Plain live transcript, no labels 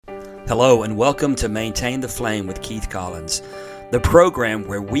Hello and welcome to Maintain the Flame with Keith Collins, the program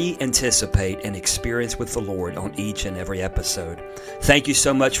where we anticipate an experience with the Lord on each and every episode. Thank you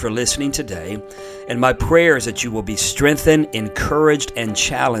so much for listening today, and my prayer is that you will be strengthened, encouraged, and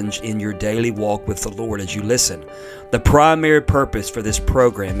challenged in your daily walk with the Lord as you listen. The primary purpose for this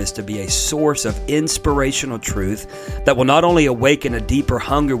program is to be a source of inspirational truth that will not only awaken a deeper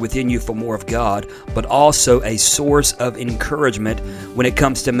hunger within you for more of God, but also a source of encouragement when it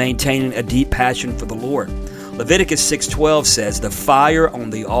comes to maintaining a deep passion for the Lord. Leviticus 6:12 says, "The fire on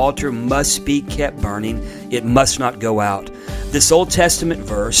the altar must be kept burning, it must not go out." This Old Testament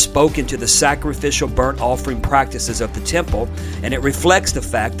verse spoke into the sacrificial burnt offering practices of the temple, and it reflects the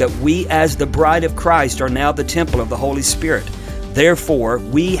fact that we as the bride of Christ are now the temple of the Holy Spirit. Therefore,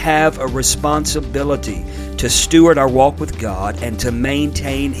 we have a responsibility to steward our walk with God and to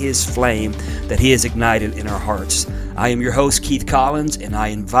maintain His flame that He has ignited in our hearts. I am your host, Keith Collins, and I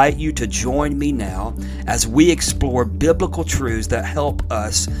invite you to join me now as we explore biblical truths that help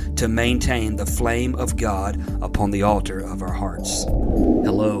us to maintain the flame of God upon the altar of our hearts.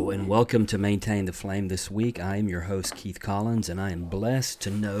 Hello, and welcome to Maintain the Flame this week. I am your host, Keith Collins, and I am blessed to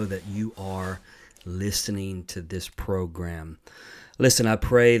know that you are listening to this program. Listen, I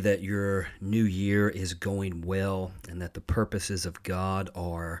pray that your new year is going well and that the purposes of God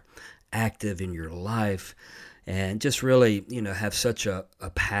are active in your life, and just really, have such a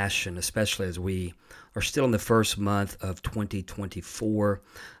passion, especially as we are still in the first month of 2024.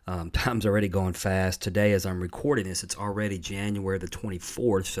 Time's already going fast. Today, as I'm recording this, it's already January the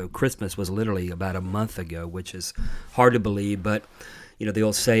 24th, so Christmas was literally about a month ago, which is hard to believe, but the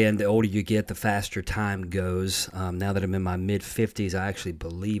old saying, the older you get, the faster time goes. Now that I'm in my mid-50s, I actually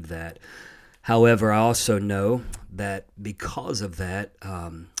believe that. However, I also know that because of that,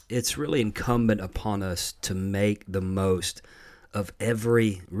 it's really incumbent upon us to make the most of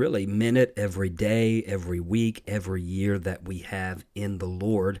every minute, every day, every week, every year that we have in the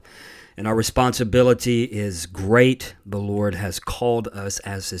Lord. And our responsibility is great. The Lord has called us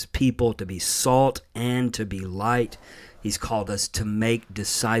as His people to be salt and to be light. He's called us to make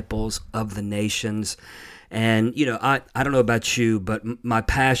disciples of the nations. And, I don't know about you, but my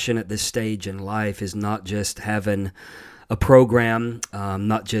passion at this stage in life is not just having a program,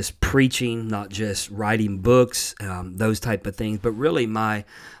 not just preaching, not just writing books, those type of things, but really my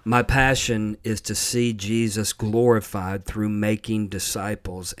passion is to see Jesus glorified through making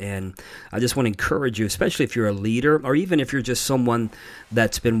disciples. And I just want to encourage you, especially if you're a leader or even if you're just someone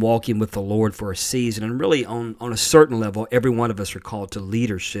that's been walking with the Lord for a season. And really on a certain level, every one of us are called to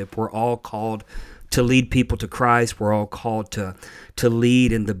leadership. We're all called to lead people to Christ. We're all called to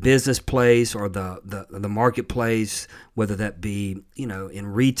lead in the business place or the marketplace, whether that be,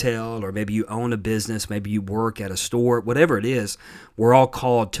 in retail, or maybe you own a business, maybe you work at a store, whatever it is. We're all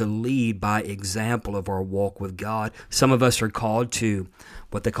called to lead by example of our walk with God. Some of us are called to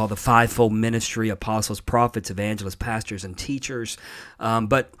what they call the fivefold ministry: apostles, prophets, evangelists, pastors, and teachers.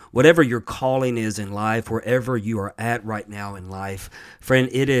 But whatever your calling is in life, wherever you are at right now in life, friend,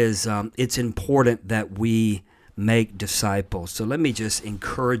 it's important that we make disciples. So let me just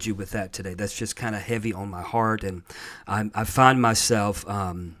encourage you with that today. That's just kind of heavy on my heart, and I find myself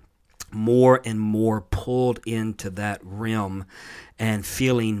more and more pulled into that realm and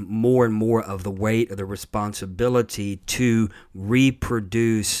feeling more and more of the weight of the responsibility to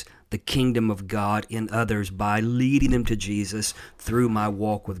reproduce the kingdom of God in others by leading them to Jesus through my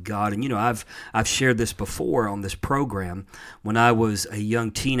walk with God. And I've shared this before on this program. When I was a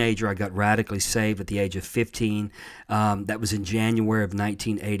young teenager, I got radically saved at the age of 15. That was in January of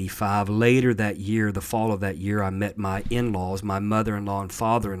 1985. Later that year, the fall of that year, I met my in-laws, my mother-in-law and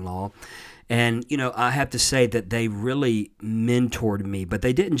father-in-law. And, I have to say that they really mentored me, but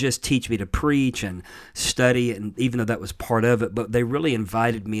they didn't just teach me to preach and study, and even though that was part of it, but they really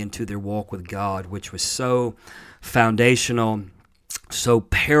invited me into their walk with God, which was so foundational, so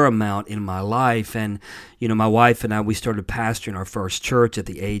paramount in my life. And, my wife and I, we started pastoring our first church at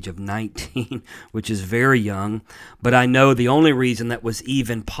the age of 19, which is very young. But I know the only reason that was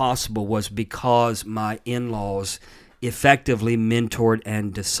even possible was because my in-laws effectively mentored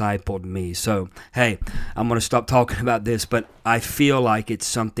and discipled me. So, hey, I'm going to stop talking about this, but I feel like it's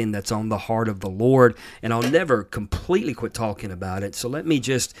something that's on the heart of the Lord, and I'll never completely quit talking about it. So let me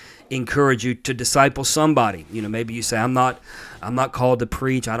just encourage you to disciple somebody. Maybe you say, I'm not called to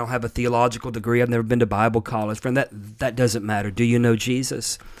preach. I don't have a theological degree. I've never been to Bible college. Friend, that doesn't matter. Do you know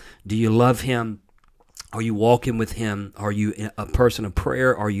Jesus? Do you love Him? Are you walking with Him? Are you a person of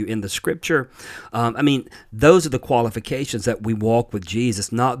prayer? Are you in the Scripture? Those are the qualifications that we walk with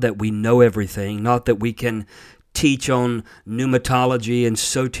Jesus, not that we know everything, not that we can teach on pneumatology and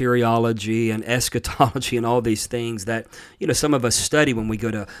soteriology and eschatology and all these things that, some of us study when we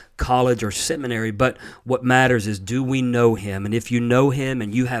go to college or seminary. But what matters is, do we know him? And if you know him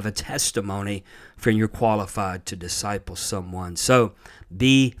and you have a testimony, friend, you're qualified to disciple someone. So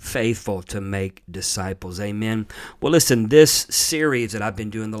be faithful to make disciples. Amen. Well, listen, this series that I've been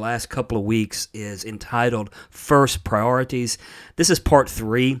doing the last couple of weeks is entitled First Priorities. This is part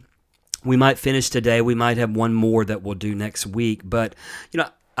 3. We might finish today. We might have one more that we'll do next week. But,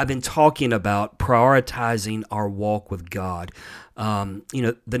 I've been talking about prioritizing our walk with God.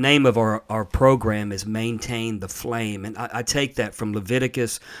 The name of our program is Maintain the Flame. And I take that from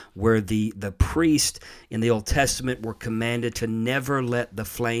Leviticus, where the priest in the Old Testament were commanded to never let the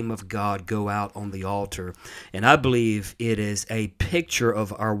flame of God go out on the altar. And I believe it is a picture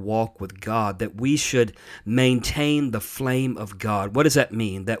of our walk with God, that we should maintain the flame of God. What does that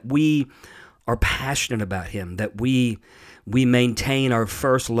mean? That we are passionate about him, that we maintain our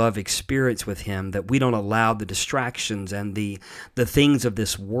first love experience with him, that we don't allow the distractions and the things of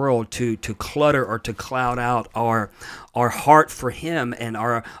this world to clutter or to cloud out our heart for him and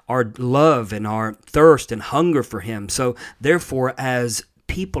our love and our thirst and hunger for him. So therefore, as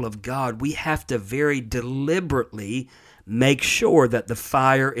people of God, we have to very deliberately make sure that the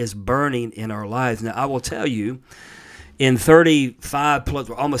fire is burning in our lives. Now, I will tell you, in 35 plus,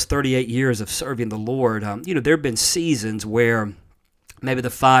 almost 38 years of serving the Lord, there have been seasons where maybe the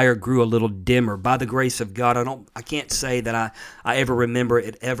fire grew a little dimmer. By the grace of God, I can't say that I ever remember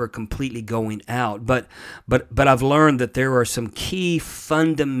it ever completely going out. But I've learned that there are some key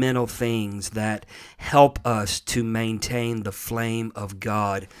fundamental things that help us to maintain the flame of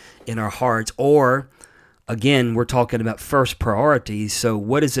God in our hearts. Or, again, we're talking about first priorities. So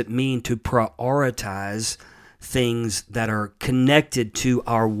what does it mean to prioritize things that are connected to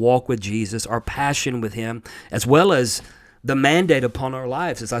our walk with Jesus, our passion with him, as well as the mandate upon our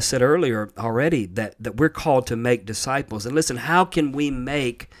lives, as I said earlier already, that we're called to make disciples. And listen, how can we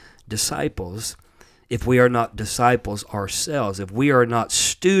make disciples if we are not disciples ourselves, if we are not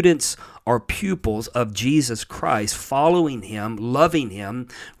students or pupils of Jesus Christ, following him, loving him,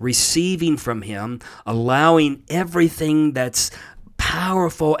 receiving from him, allowing everything that's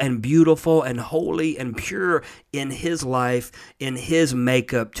powerful and beautiful and holy and pure in his life, in his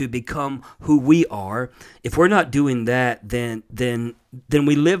makeup, to become who we are? If we're not doing that, then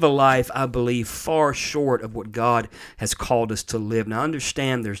we live a life, I believe, far short of what God has called us to live. Now,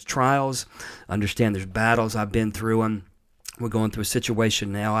 understand there's trials, understand there's battles. I've been through them. We're going through a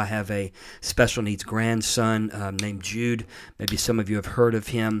situation now. I have a special needs grandson named Jude. Maybe some of you have heard of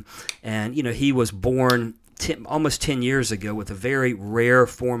him. And, he was born almost 10 years ago with a very rare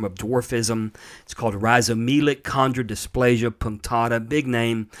form of dwarfism. It's called rhizomelic chondrodysplasia punctata. Big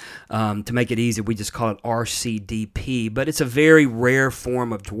name. To make it easy, we just call it RCDP. But it's a very rare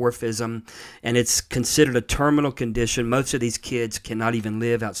form of dwarfism, and it's considered a terminal condition. Most of these kids cannot even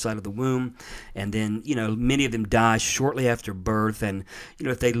live outside of the womb. And then, many of them die shortly after birth. And,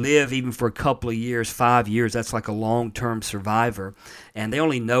 if they live even for a couple of years, 5 years, that's like a long-term survivor. And they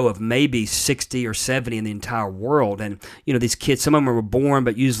only know of maybe 60 or 70 in the entire world. And, these kids, some of them were born,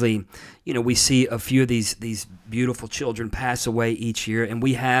 but usually, we see a few of these beautiful children pass away each year. And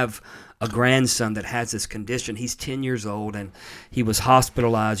we have a grandson that has this condition. He's 10 years old, and he was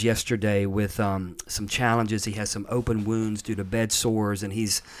hospitalized yesterday with some challenges. He has some open wounds due to bed sores, and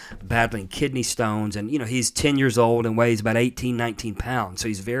he's battling kidney stones. And, he's 10 years old and weighs about 18, 19 pounds. So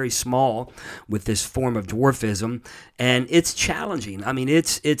he's very small with this form of dwarfism, and it's challenging. I mean,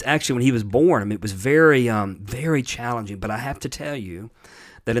 it's actually, when he was born, it was very, very challenging. But I have to tell you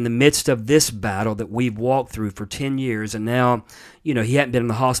that in the midst of this battle that we've walked through for 10 years, and now, he hadn't been in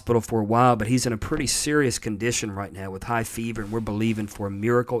the hospital for a while, but he's in a pretty serious condition right now with high fever, and we're believing for a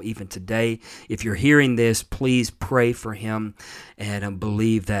miracle even today. If you're hearing this, please pray for him and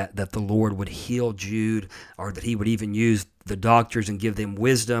believe that the Lord would heal Jude, or that he would even use the doctors and give them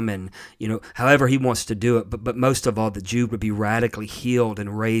wisdom, and however he wants to do it, but most of all, that Jude would be radically healed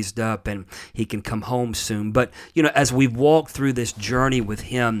and raised up, and he can come home soon. But as we've walked through this journey with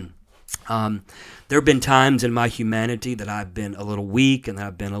him, there have been times in my humanity that I've been a little weak, and that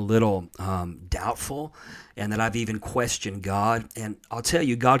I've been a little doubtful, and that I've even questioned God. And I'll tell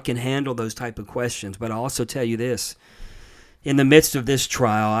you, God can handle those type of questions. But I'll also tell you this: in the midst of this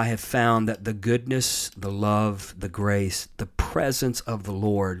trial, I have found that the goodness, the love, the grace, the presence of the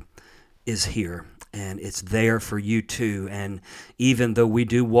Lord is here. And it's there for you too. And even though we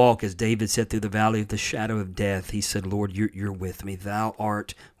do walk, as David said, through the valley of the shadow of death, he said, Lord, you're with me. Thou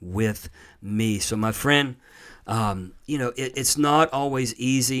art with me. So my friend, it's not always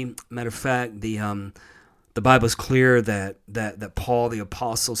easy. Matter of fact, The Bible's clear that Paul the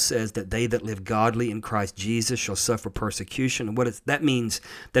apostle says that they that live godly in Christ Jesus shall suffer persecution. And that means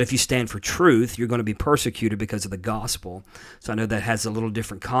that if you stand for truth, you're going to be persecuted because of the gospel. So I know that has a little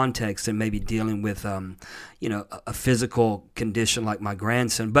different context than maybe dealing with a physical condition like my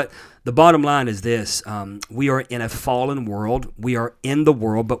grandson. But the bottom line is this: we are in a fallen world. We are in the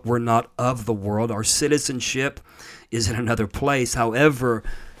world, but we're not of the world. Our citizenship is in another place. However,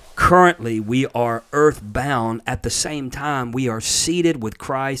 currently, we are earthbound. At the same time, we are seated with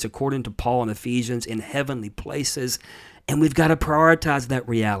Christ, according to Paul in Ephesians, in heavenly places, and we've got to prioritize that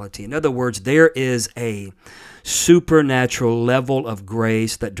reality. In other words, there is a supernatural level of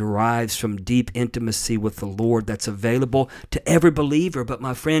grace that derives from deep intimacy with the Lord that's available to every believer. But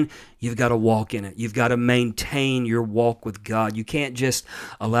my friend, you've got to walk in it. You've got to maintain your walk with God. You can't just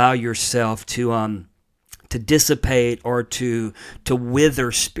allow yourself to dissipate or to wither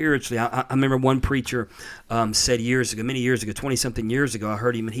spiritually. I remember one preacher said many years ago, 20-something years ago, I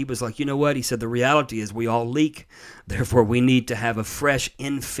heard him, and he was like, you know what? He said, the reality is we all leak. Therefore, we need to have a fresh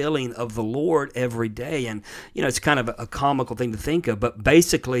infilling of the Lord every day. And, it's kind of a comical thing to think of, but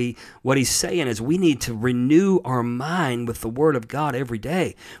basically what he's saying is we need to renew our mind with the Word of God every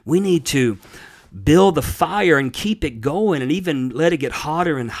day. We need to build the fire and keep it going, and even let it get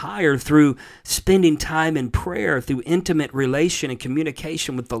hotter and higher through spending time in prayer, through intimate relation and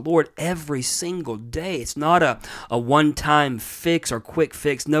communication with the Lord every single day. It's not a one-time fix or quick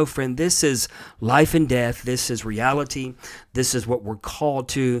fix. No, friend, this is life and death. This is reality. This is what we're called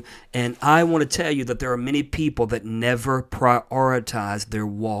to. And I want to tell you that there are many people that never prioritize their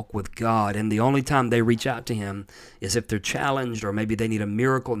walk with God. And the only time they reach out to Him is if they're challenged, or maybe they need a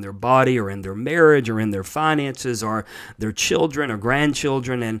miracle in their body or in their marriage or in their finances or their children or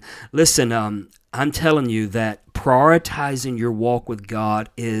grandchildren. And listen, I'm telling you that prioritizing your walk with God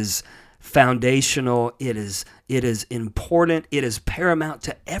is foundational. It is important. It is paramount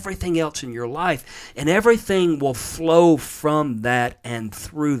to everything else in your life, and everything will flow from that and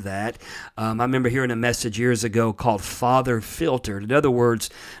through that. I remember hearing a message years ago called Father Filtered. In other words,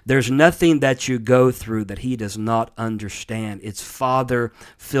 there's nothing that you go through that He does not understand. It's Father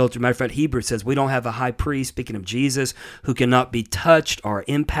Filtered. Matter of fact, Hebrews says we don't have a high priest, speaking of Jesus, who cannot be touched or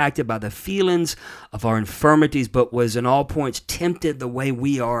impacted by the feelings of our infirmities, but was in all points tempted the way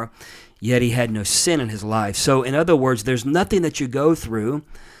we are, yet He had no sin in His life. So in other words, there's nothing that you go through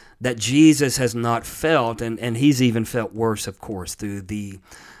that Jesus has not felt, and He's even felt worse, of course, through the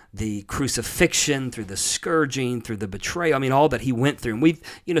crucifixion, through the scourging, through the betrayal. I mean, all that He went through. And we've,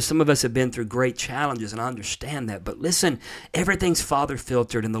 some of us have been through great challenges, and I understand that. But listen, everything's Father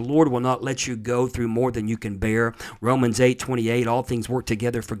filtered, and the Lord will not let you go through more than you can bear. Romans 8:28, all things work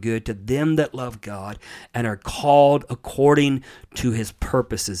together for good to them that love God and are called according to His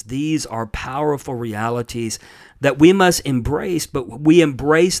purposes. These are powerful realities that we must embrace, but we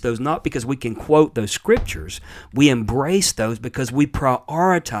embrace those not because we can quote those scriptures. We embrace those because we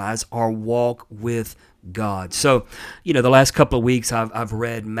prioritize our walk with God. So, the last couple of weeks I've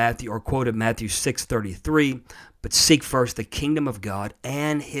read Matthew, or quoted Matthew 6:33, but seek first the kingdom of God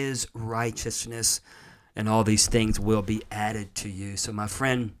and His righteousness, and all these things will be added to you. So my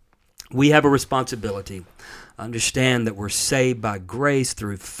friend, we have a responsibility. Understand that we're saved by grace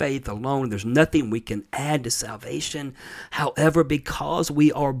through faith alone. There's nothing we can add to salvation. However, because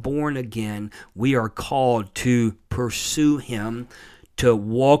we are born again, we are called to pursue Him, to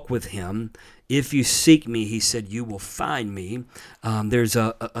walk with Him. If you seek me, He said, you will find me. There's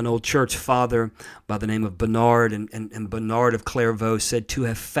an old church father by the name of Bernard, and Bernard of Clairvaux said, to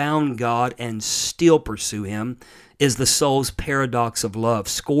have found God and still pursue Him is the soul's paradox of love.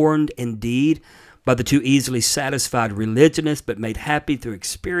 Scorned indeed by the too easily satisfied religionists, but made happy through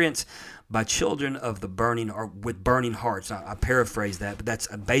experience by children of the burning, or with burning hearts. I paraphrase that, but that's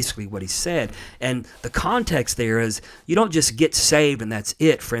basically what he said. And the context there is, you don't just get saved and that's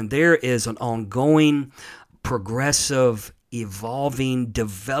it, friend. There is an ongoing, progressive, evolving,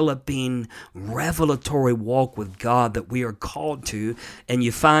 developing, revelatory walk with God that we are called to. And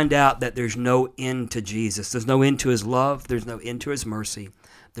you find out that there's no end to Jesus. There's no end to His love. There's no end to His mercy.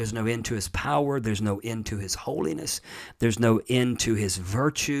 There's no end to His power. There's no end to His holiness. There's no end to His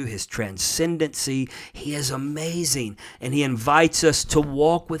virtue, His transcendency. He is amazing, and He invites us to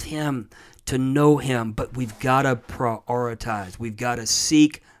walk with Him, to know Him, but we've got to prioritize. We've got to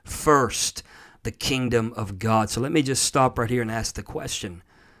seek first the kingdom of God. So let me just stop right here and ask the question: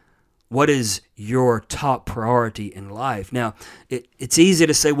 what is your top priority in life? Now, it's easy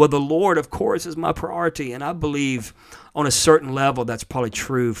to say, well, the Lord, of course, is my priority. And I believe on a certain level that's probably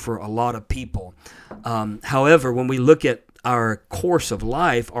true for a lot of people. However, when we look at our course of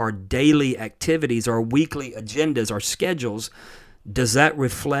life, our daily activities, our weekly agendas, our schedules, does that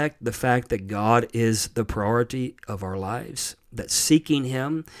reflect the fact that God is the priority of our lives? That seeking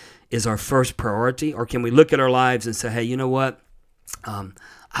Him is our first priority? Or can we look at our lives and say, hey, you know what?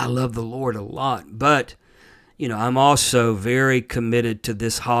 I love the Lord a lot, but I'm also very committed to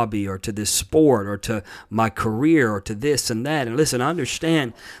this hobby or to this sport or to my career or to this and that. And listen, I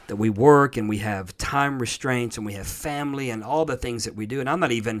understand that we work and we have time restraints and we have family and all the things that we do. And I'm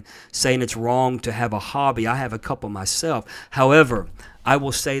not even saying it's wrong to have a hobby. I have a couple myself. However, I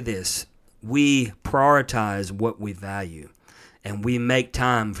will say this. We prioritize what we value. And we make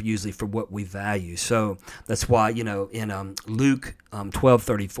time usually for what we value. So that's why, in Luke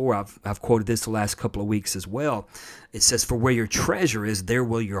 12:34, I've quoted this the last couple of weeks as well. It says, for where your treasure is, there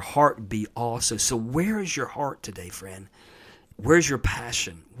will your heart be also. So where is your heart today, friend? Where's your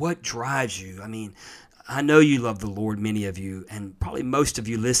passion? What drives you? I know you love the Lord, many of you, and probably most of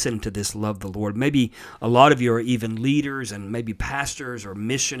you listen to this love the Lord. Maybe a lot of you are even leaders and maybe pastors or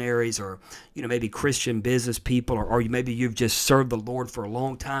missionaries or, maybe Christian business people or maybe you've just served the Lord for a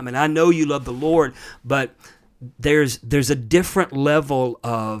long time. And I know you love the Lord, but there's a different level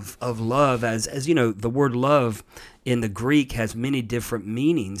of love as the word love in the Greek has many different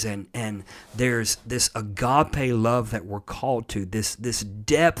meanings, and there's this agape love that we're called to, this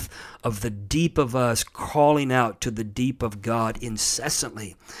depth of the deep of us calling out to the deep of God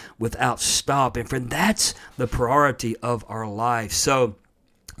incessantly without stop. And friend, that's the priority of our life. So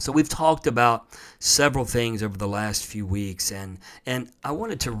we've talked about several things over the last few weeks, and I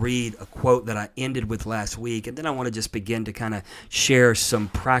wanted to read a quote that I ended with last week, and then I want to just begin to kind of share some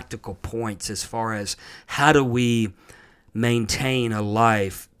practical points as far as how do we maintain a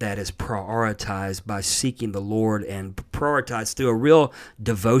life that is prioritized by seeking the Lord and prioritized through a real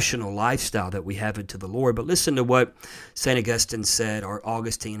devotional lifestyle that we have into the Lord. But listen to what St. Augustine said, or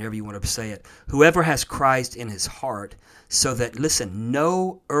Augustine, however you want to say it. Whoever has Christ in his heart, so that, listen,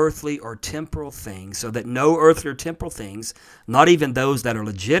 no earthly or temporal things, not even those that are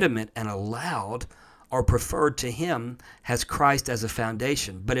legitimate and allowed, are preferred to him, has Christ as a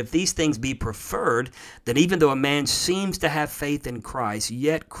foundation. But if these things be preferred, then even though a man seems to have faith in Christ,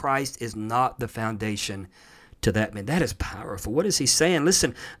 yet Christ is not the foundation to that man. That is powerful. What is he saying?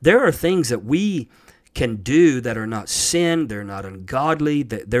 Listen, there are things that we can do that are not sin, they're not ungodly,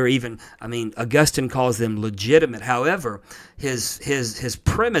 they're even, Augustine calls them legitimate. However, his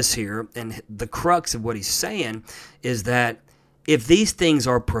premise here and the crux of what he's saying is that if these things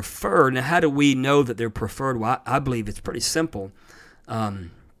are preferred, now how do we know that they're preferred? Well, I believe it's pretty simple.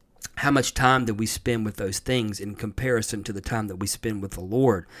 How much time do we spend with those things in comparison to the time that we spend with the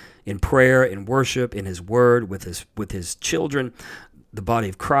Lord in prayer, in worship, in His Word, with His children, the body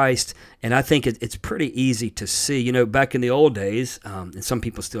of Christ? And I think it's pretty easy to see. Back in the old days, and some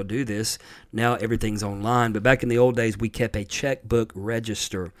people still do this, now everything's online, but back in the old days, we kept a checkbook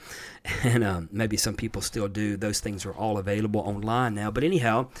register. And maybe some people still do. Those things are all available online now. But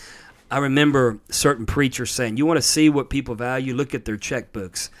anyhow, I remember certain preachers saying, you want to see what people value? Look at their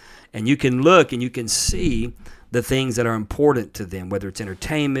checkbooks. And you can look and you can see the things that are important to them, whether it's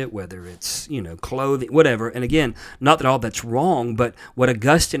entertainment, whether it's, clothing, whatever. And again, not that all that's wrong, but what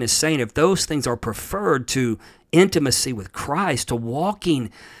Augustine is saying, if those things are preferred to intimacy with Christ, to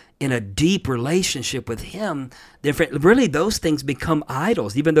walking in a deep relationship with Him, then really those things become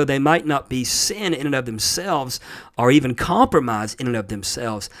idols, even though they might not be sin in and of themselves or even compromise in and of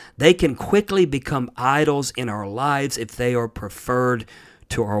themselves. They can quickly become idols in our lives if they are preferred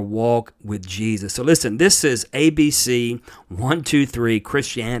to our walk with Jesus. So listen, this is ABC 1, 2, 3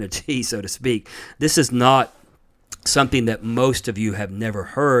 Christianity, so to speak. This is not something that most of you have never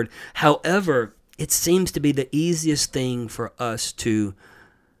heard. However, it seems to be the easiest thing for us to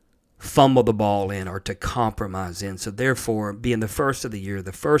fumble the ball in or to compromise in. So therefore, being the first of the year,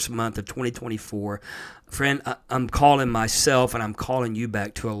 the first month of 2024, friend, I'm calling myself and I'm calling you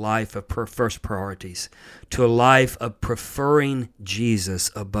back to a life of first priorities, to a life of preferring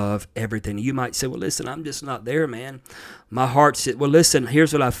Jesus above everything. You might say, well, listen, I'm just not there, man. My heart's, well, listen,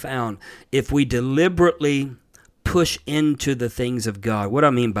 here's what I found. If we deliberately push into the things of God, what do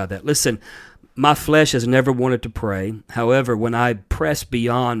I mean by that? Listen, my flesh has never wanted to pray. However, when I press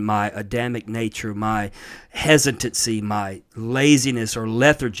beyond my Adamic nature, my hesitancy, my laziness or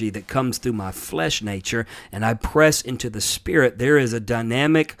lethargy that comes through my flesh nature, and I press into the Spirit, there is a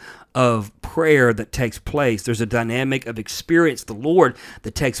dynamic of prayer that takes place. There's a dynamic of experience the Lord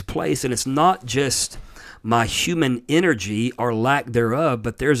that takes place, and it's not just my human energy or lack thereof,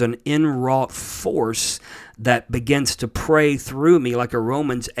 but there's an inwrought force that begins to pray through me like a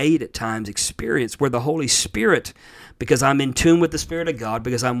Romans 8 at times experience, where the Holy Spirit because I'm in tune with the Spirit of God,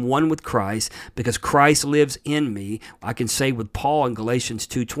 because I'm one with Christ, because Christ lives in me. I can say with Paul in Galatians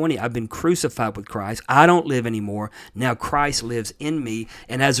 2:20, I've been crucified with Christ. I don't live anymore. Now Christ lives in me.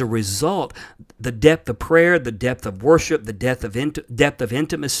 And as a result, the depth of prayer, the depth of worship, the depth of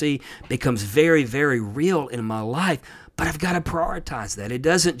intimacy becomes very, very real in my life. But I've got to prioritize that. It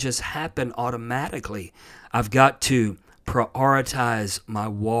doesn't just happen automatically. I've got to prioritize my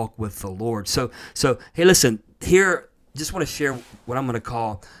walk with the Lord. So hey, listen, here, just want to share what I'm going to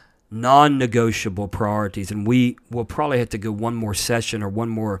call non-negotiable priorities. And we will probably have to go one more session or one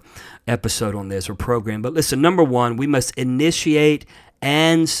more episode on this or program. But listen, number one, we must initiate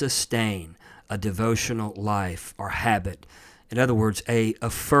and sustain a devotional life or habit. In other words, a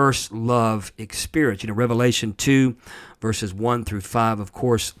first love experience. Revelation 2, verses 1 through 5, of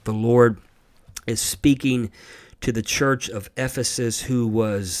course, the Lord is speaking to the church of Ephesus, who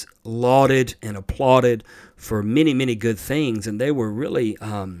was lauded and applauded for many, many good things. And they were really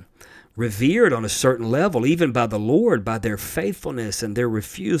revered on a certain level, even by the Lord, by their faithfulness and their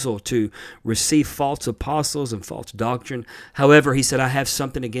refusal to receive false apostles and false doctrine. However, he said, I have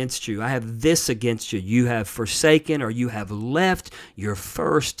something against you. I have this against you. You have forsaken, or you have left your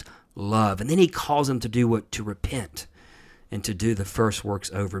first love. And then he calls them to do what? To repent and to do the first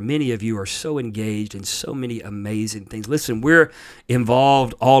works over. Many of you are so engaged in so many amazing things. Listen, we're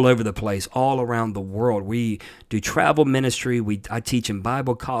involved all over the place, all around the world. We do travel ministry. I teach in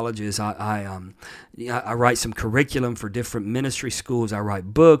Bible colleges. I write some curriculum for different ministry schools. I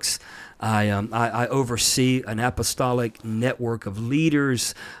write books. I oversee an apostolic network of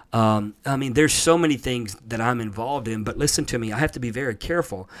leaders. There's so many things that I'm involved in, but listen to me, I have to be very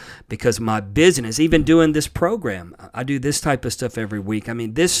careful because my business, even doing this program, I do this type of stuff every week.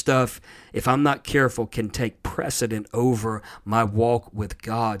 This stuff, if I'm not careful, can take precedent over my walk with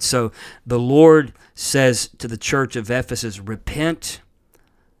God. So the Lord says to the church of Ephesus, repent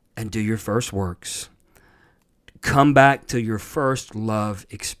and do your first works. Come back to your first love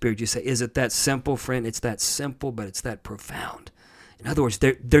experience. You say, is it that simple, friend? It's that simple, but it's that profound. In other words,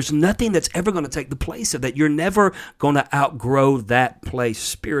 there's nothing that's ever going to take the place of that. You're never going to outgrow that place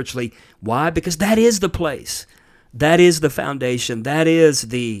spiritually. Why? Because that is the place. That is the foundation. That is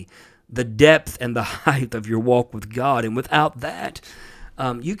the depth and the height of your walk with God. And without that,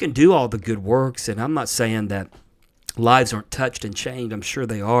 you can do all the good works. And I'm not saying that lives aren't touched and changed. I'm sure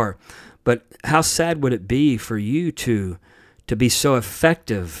they are. But how sad would it be for you to be so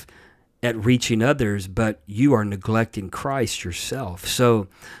effective at reaching others, but you are neglecting Christ yourself? So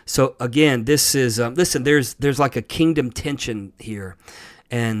again, this is listen. There's like a kingdom tension here,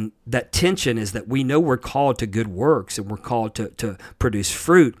 and that tension is that we know we're called to good works and we're called to produce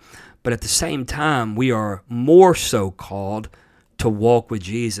fruit, but at the same time, we are more so called to walk with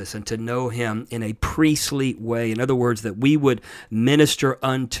Jesus and to know him in a priestly way. In other words, that we would minister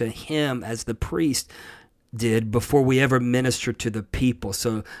unto him as the priest did before we ever minister to the people.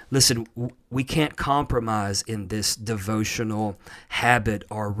 So listen, we can't compromise in this devotional habit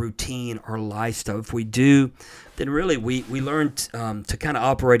or routine or lifestyle. If we do, then really we learn to kind of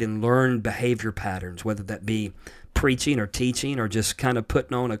operate in learned behavior patterns, whether that be preaching or teaching or just kind of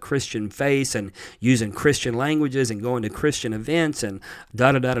putting on a Christian face and using Christian languages and going to Christian events and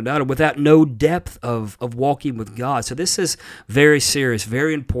without no depth of walking with God. So this is very serious,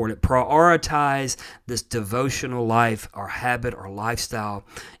 very important. Prioritize this devotional life or habit or lifestyle.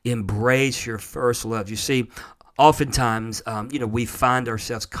 Embrace your first love. You see, oftentimes, we find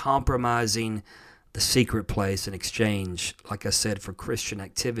ourselves compromising the secret place in exchange, like I said, for Christian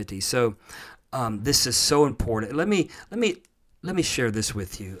activity. So this is so important. Let me share this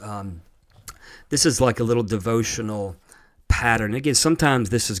with you. This is like a little devotional pattern. Again, sometimes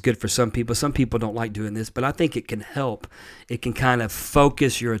this is good for some people. Some people don't like doing this, but I think it can help. It can kind of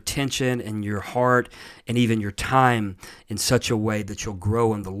focus your attention and your heart and even your time in such a way that you'll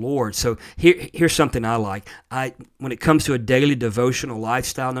grow in the Lord. So here's something I like. When it comes to a daily devotional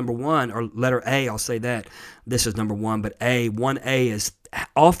lifestyle, number one, or letter A, I'll say that. This is number one, but 1A is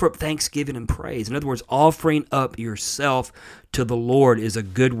offer up thanksgiving and praise. In other words, offering up yourself to the Lord is a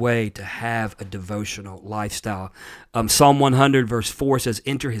good way to have a devotional lifestyle. Psalm 100 verse 4 says,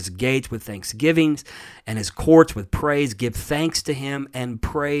 enter his gates with thanksgivings and his courts with praise. Give thanks to him and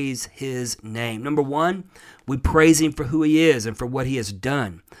praise his name. Number one, we praise him for who he is and for what he has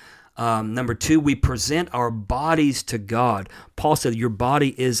done. Number two, we present our bodies to God. Paul said your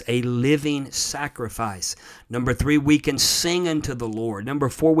body is a living sacrifice. Number 3, we can sing unto the Lord. Number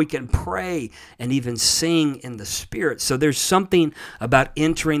 4, we can pray and even sing in the Spirit. So there's something about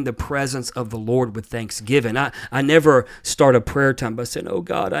entering the presence of the Lord with thanksgiving. I never start a prayer time by saying, oh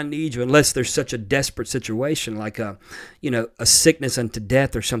God, I need you, unless there's such a desperate situation like a sickness unto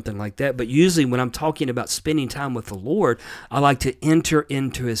death or something like that. But usually when I'm talking about spending time with the Lord, I like to enter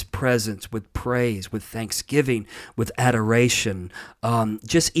into His presence with praise, with thanksgiving, with adoration,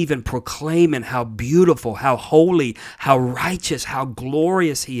 just even proclaiming how beautiful, how holy, how righteous, how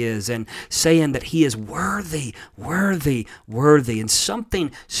glorious He is, and saying that He is worthy, worthy, worthy. And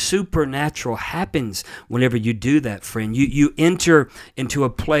something supernatural happens whenever you do that, friend. You enter into a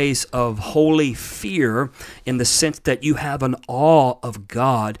place of holy fear in the sense that you have an awe of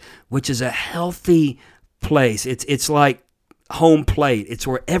God, which is a healthy place. It's like home plate. It's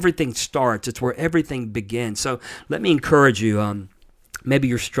where everything starts. It's where everything begins. So let me encourage you. Maybe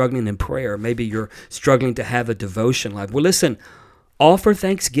you're struggling in prayer. Maybe you're struggling to have a devotion life. Well, listen, offer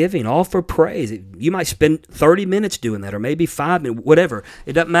thanksgiving, offer praise. You might spend 30 minutes doing that, or maybe 5 minutes, whatever.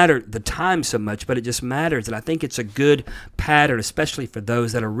 It doesn't matter the time so much, but it just matters. And I think it's a good pattern, especially for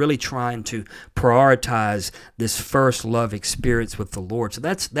those that are really trying to prioritize this first love experience with the Lord. So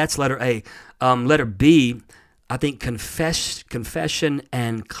that's letter A. Letter B, I think confession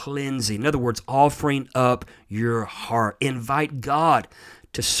and cleansing. In other words, offering up your heart. Invite God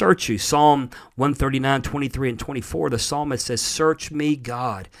to search you. Psalm 139, 23, and 24, the psalmist says, search me,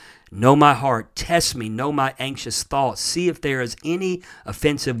 God. Know my heart. Test me. Know my anxious thoughts. See if there is any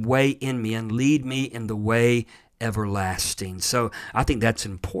offensive way in me, and lead me in the way everlasting. So I think that's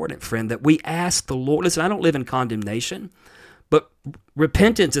important, friend, that we ask the Lord. Listen, I don't live in condemnation. But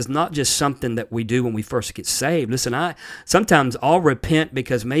repentance is not just something that we do when we first get saved. Listen, sometimes I'll repent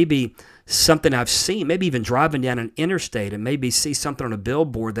because maybe something I've seen, maybe even driving down an interstate and maybe see something on a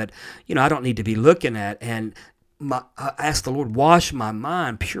billboard that, I don't need to be looking at. And I ask the Lord, wash my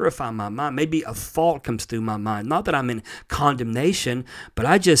mind, purify my mind. Maybe a thought comes through my mind. Not that I'm in condemnation, but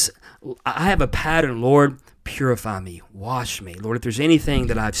I have a pattern, Lord. Purify me, wash me. Lord, if there's anything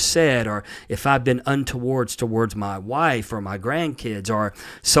that I've said, or if I've been untowards towards my wife or my grandkids or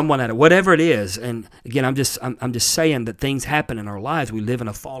someone whatever it is, and again, I'm just saying that things happen in our lives. We live in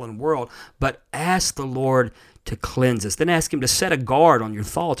a fallen world, but ask the Lord to cleanse us. Then ask Him to set a guard on your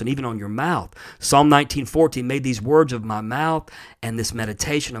thoughts and even on your mouth. Psalm 19:14, may these words of my mouth and this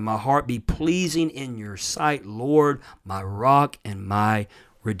meditation of my heart be pleasing in your sight, Lord, my rock and my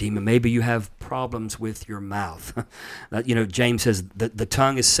Redeemer. Maybe you have problems with your mouth. James says that the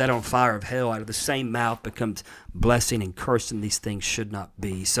tongue is set on fire of hell. Out of the same mouth becomes blessing and cursing. These things should not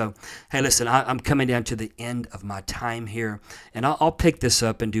be. So, hey, listen, I'm coming down to the end of my time here, and I'll pick this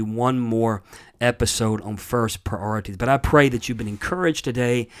up and do one more episode on first priorities. But I pray that you've been encouraged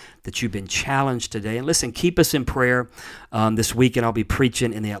today, that you've been challenged today. And listen, keep us in prayer. This weekend I'll be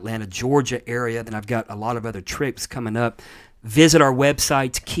preaching in the Atlanta, Georgia area. Then I've got a lot of other trips coming up. Visit our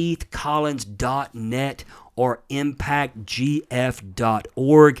websites, keithcollins.net or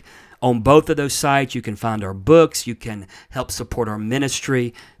impactgf.org. On both of those sites, you can find our books. You can help support our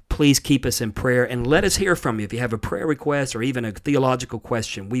ministry. Please keep us in prayer and let us hear from you. If you have a prayer request or even a theological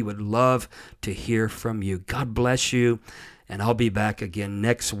question, we would love to hear from you. God bless you, and I'll be back again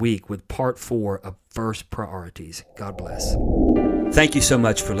next week with part 4 of First Priorities. God bless. Thank you so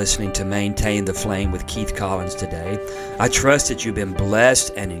much for listening to Maintain the Flame with Keith Collins today. I trust that you've been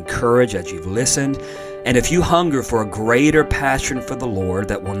blessed and encouraged as you've listened. And if you hunger for a greater passion for the Lord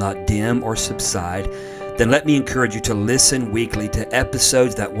that will not dim or subside, then let me encourage you to listen weekly to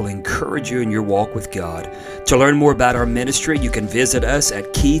episodes that will encourage you in your walk with God. To learn more about our ministry, you can visit us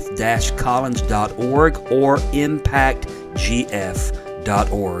at keith-collins.org or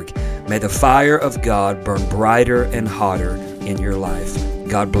impactgf.org. May the fire of God burn brighter and hotter in your life.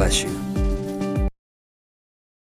 God bless you.